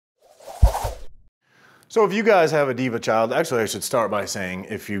So if you guys have a diva child, actually I should start by saying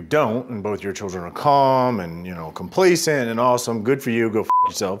if you don't, and both your children are calm and, you know, complacent and awesome, good for you, go f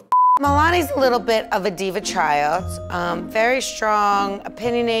yourself. Meilani's a little bit of a diva child, very strong,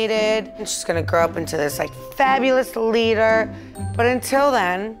 opinionated, and she's gonna grow up into this like fabulous leader. But until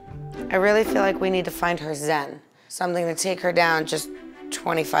then, I really feel like we need to find her zen, something to take her down just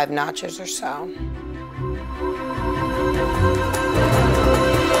 25 notches or so.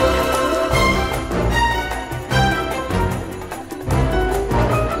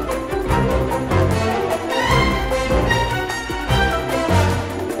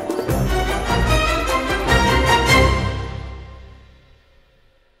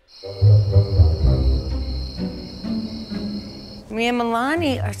 Me and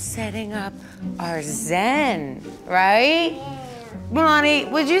Meilani are setting up our zen, right? Meilani,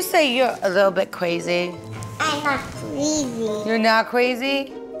 would you say you're a little bit crazy? I'm not crazy. You're not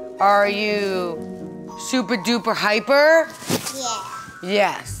crazy? Are you super duper hyper? Yeah.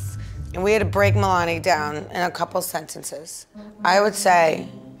 Yes. And we had to break Meilani down in a couple sentences. I would say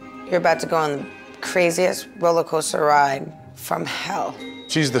you're about to go on the craziest roller coaster ride from hell.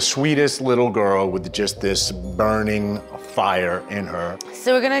 She's the sweetest little girl with just this burning fire in her.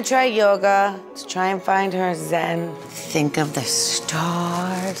 So we're gonna try yoga to try and find her zen. Think of the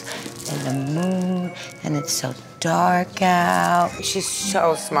stars and the moon, and it's so dark out. She's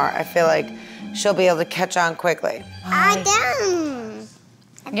so smart. I feel like she'll be able to catch on quickly. I'm done.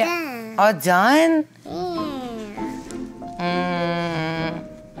 All done? Yeah.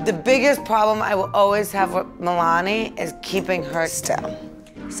 The biggest problem I will always have with Meilani is keeping her still.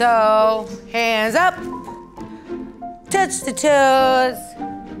 So, hands up. Touch the toes.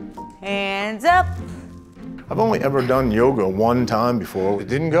 Hands up. I've only ever done yoga one time before. It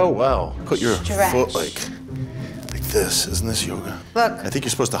didn't go well. Put your Stretch. foot like this. Isn't this yoga? Look. I think you're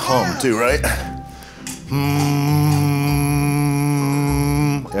supposed to hum too, right?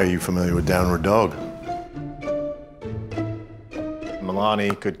 Are you familiar with downward dog?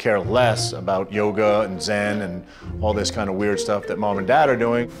 Meilani could care less about yoga and zen and all this kind of weird stuff that mom and dad are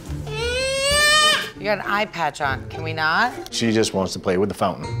doing. You got an eye patch on, can we not? She just wants to play with the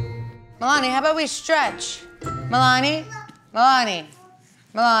fountain. Meilani, how about we stretch? Meilani, Meilani,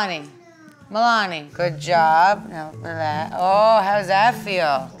 Meilani, Meilani. Good job. Now relax. Oh, how's that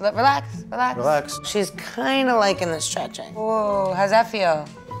feel? Relax, relax. Relax. She's kind of liking the stretching. Whoa, how's that feel?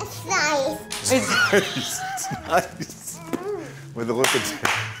 It's nice. It's nice. With a look at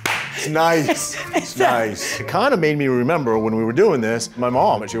it's nice. It's nice. It kind of made me remember when we were doing this, my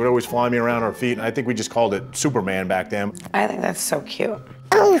mom, she would always fly me around her feet, and I think we just called it Superman back then. I think that's so cute.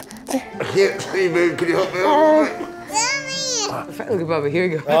 Hey, baby, can you help me out? Mommy. Look at Bubba, here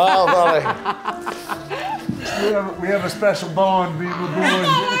you go. Oh, Bobby. We have a special bond, we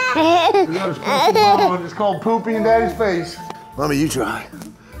got a special bond. It's called pooping in Daddy's face. Mommy, you try.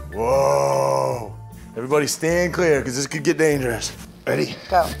 Whoa. Everybody stand clear, because this could get dangerous. Ready?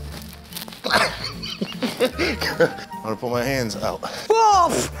 Go. I'm gonna put my hands out.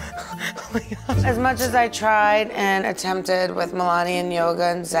 Whoa! As much as I tried and attempted with Meilani and yoga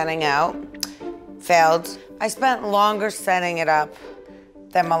and zenning out, failed. I spent longer setting it up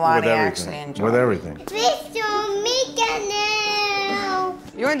than Meilani actually enjoyed. With everything. Please do makeup now.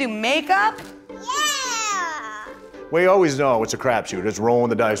 You wanna do makeup? Yeah. We always know it's a crapshoot. It's rolling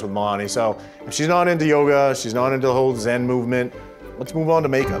the dice with Meilani. So if she's not into yoga, she's not into the whole Zen movement, let's move on to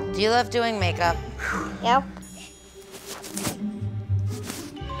makeup. Do you love doing makeup? Yep.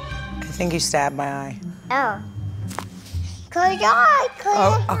 I think you stabbed my eye. Oh. Close your eye. Close your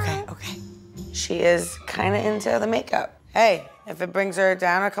Oh, eye. okay, okay. She is kind of into the makeup. Hey, if it brings her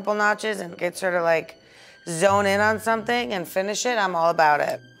down a couple notches and gets her to like zone in on something and finish it, I'm all about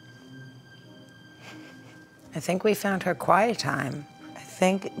it. I think we found her quiet time. I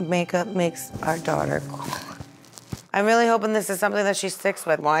think makeup makes our daughter quiet. I'm really hoping this is something that she sticks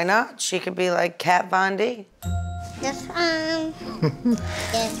with. Why not? She could be like Kat Von D. This one.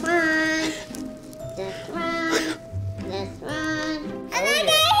 This one. This one. This one. And I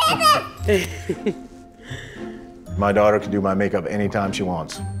hit it! My daughter can do my makeup anytime she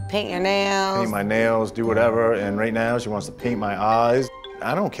wants. Paint your nails. Paint my nails, do whatever, and right now she wants to paint my eyes.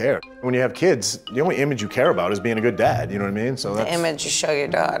 I don't care. When you have kids, the only image you care about is being a good dad, you know what I mean? So that's The image you show your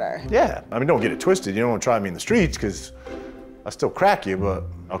daughter. Yeah, I mean, don't get it twisted. You don't want to try me in the streets, because I'll still crack you, but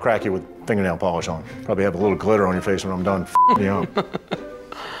I'll crack you with fingernail polish on. Probably have a little glitter on your face when I'm done f***ing you up.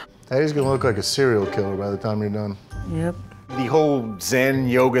 Daddy's gonna look like a serial killer by the time you're done. Yep. The whole Zen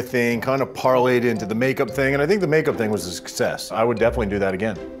yoga thing kind of parlayed into the makeup thing, and I think the makeup thing was a success. I would definitely do that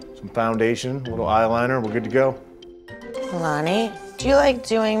again. Some foundation, a little eyeliner, we're good to go. Meilani, Do you like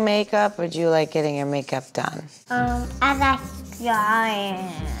doing makeup or do you like getting your makeup done? I like drawing.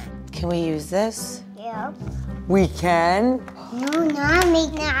 Can we use this? Yep. We can? No, not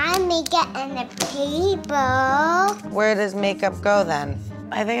make it in the paper. Where does makeup go then?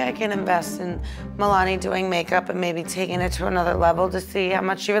 I think I can invest in Meilani doing makeup and maybe taking it to another level to see how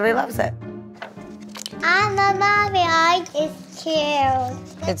much she really loves it. I love Mommy. It's cute.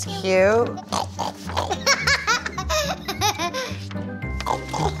 It's cute.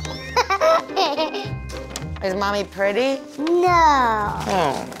 Is Mommy pretty? No.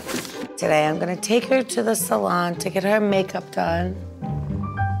 Oh. Today I'm gonna take her to the salon to get her makeup done.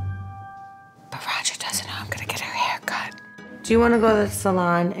 But Roger doesn't know I'm gonna get her hair cut. Do you wanna go to the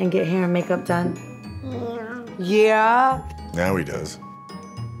salon and get hair and makeup done? Yeah? Now he does.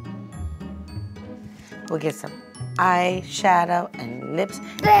 We'll get some eyeshadow and lips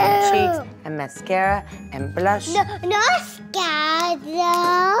and cheeks and mascara and blush. No mascara.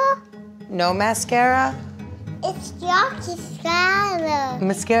 No mascara? It's yucky mascara.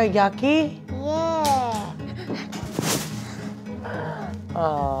 Mascara yucky? Yeah.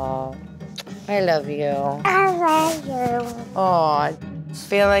 Oh, I love you. I love you. Oh, I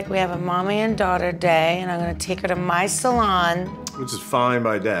feel like we have a mommy and daughter day, and I'm gonna take her to my salon. Which is fine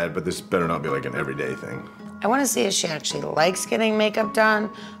by Dad, but this better not be like an everyday thing. I wanna see if she actually likes getting makeup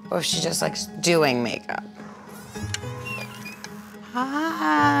done, or if she just likes doing makeup.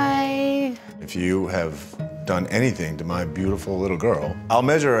 Hi. If you have done anything to my beautiful little girl, I'll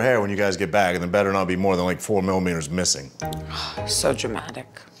measure her hair when you guys get back, and there better not be more than like 4 millimeters missing. So dramatic.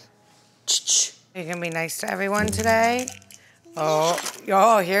 You're gonna be nice to everyone today? Oh,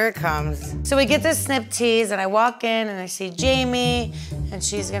 here it comes. So we get to snip tease, and I walk in and I see Jamie, and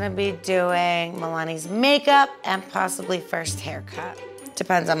she's gonna be doing Meilani's makeup and possibly first haircut.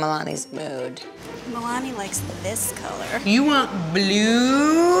 Depends on Meilani's mood. Meilani likes this color. You want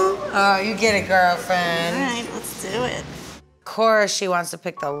blue? Oh, you get it, girlfriend. All right, let's do it. Of course, she wants to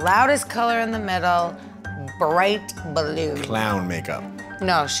pick the loudest color in the middle, bright blue. Clown makeup.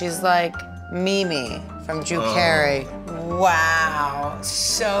 No, she's like Mimi from Drew Carey. Wow,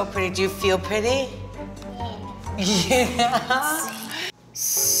 so pretty. Do you feel pretty? Yeah.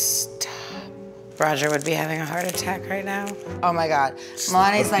 Stop. Roger would be having a heart attack right now. Oh my God.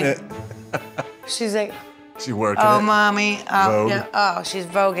 Meilani's like, she's like, She's working oh, it. Mommy. Oh, Vogue. yeah. Oh, she's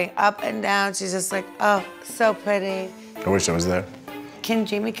voguing up and down. She's just like, oh, so pretty. I wish I was there. Can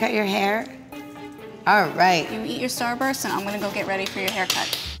Jamie cut your hair? All right. You eat your Starburst, and I'm gonna go get ready for your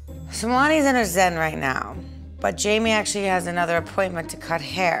haircut. So Meilani's in her zen right now, but Jamie actually has another appointment to cut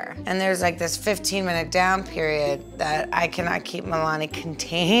hair. And there's like this 15-minute down period that I cannot keep Meilani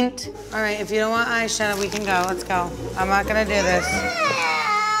contained. All right, if you don't want eyeshadow, we can go. Let's go. I'm not gonna do this.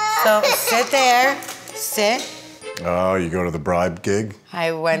 So sit there, sit. Oh, you go to the bribe gig?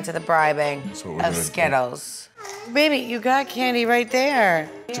 I went to the bribing That's what we're of gonna do. Skittles. Baby, you got candy right there.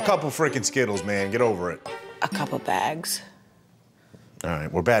 It's a couple freaking Skittles, man. Get over it. A couple bags. All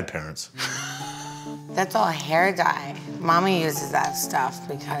right, we're bad parents. That's all hair dye. Mommy uses that stuff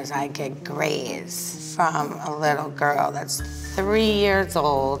because I get grays from a little girl that's 3 years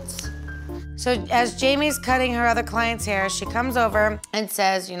old. So as Jamie's cutting her other client's hair, she comes over and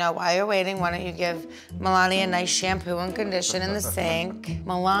says, you know, while you're waiting, why don't you give Meilani a nice shampoo and condition in the sink.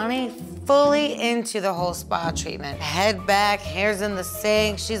 Meilani fully into the whole spa treatment. Head back, hair's in the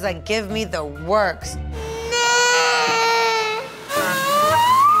sink. She's like, give me the works. Too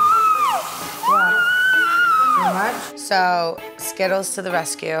much? So Skittles to the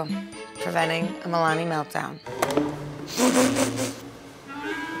rescue, preventing a Meilani meltdown.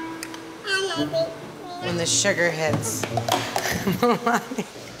 When the sugar hits.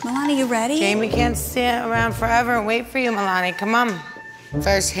 Meilani, you ready? Jamie can't stand around forever and wait for you, Meilani. Come on.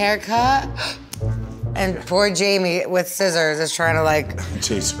 First haircut. And poor Jamie with scissors is trying to like,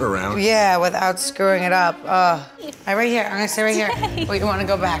 Chase her around. yeah, without screwing it up. Right here, I'm gonna sit right here. Wait, you wanna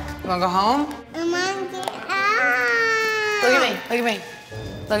go back? You wanna go home? Look at me, look at me.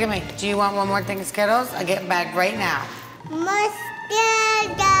 Look at me. Do you want one more thing of Skittles? I'll get back right now.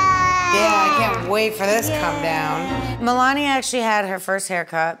 Yeah, I can't wait for this to come down. Meilani actually had her first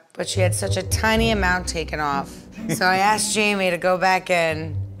haircut, but she had such a tiny amount taken off. So I asked Jamie to go back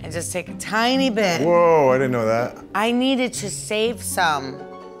in and just take a tiny bit. Whoa, I didn't know that. I needed to save some.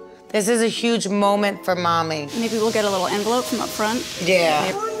 This is a huge moment for Mommy. Maybe we'll get a little envelope from up front.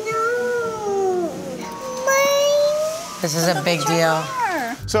 Yeah. This is a big deal.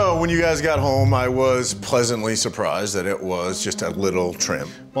 So when you guys got home, I was pleasantly surprised that it was just a little trim.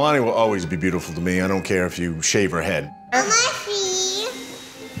 Meilani will always be beautiful to me. I don't care if you shave her head.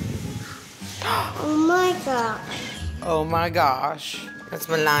 Oh my God. Oh my gosh. That's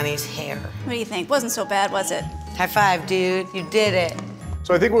Meilani's hair. What do you think? Wasn't so bad, was it? High five, dude. You did it.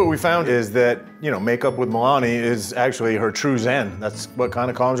 So I think what we found is that, makeup with Meilani is actually her true zen. That's what kind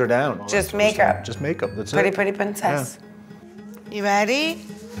of calms her down. Just makeup. Just makeup, that's Pretty, it. pretty princess. Yeah. You ready?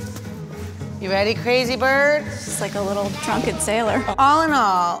 You ready, crazy bird? Just like a little drunken sailor. All in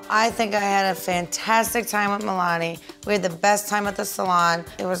all, I think I had a fantastic time with Meilani. We had the best time at the salon.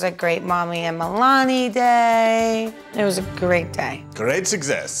 It was a great Mommy and Meilani day. It was a great day. Great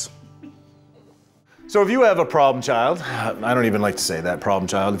success. So if you have a problem child, I don't even like to say that, problem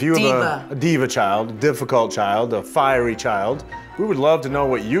child. If you have a diva child, a difficult child, a fiery child, we would love to know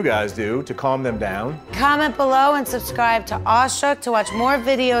what you guys do to calm them down. Comment below and subscribe to Awestruck to watch more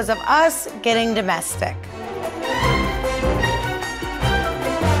videos of us getting domestic.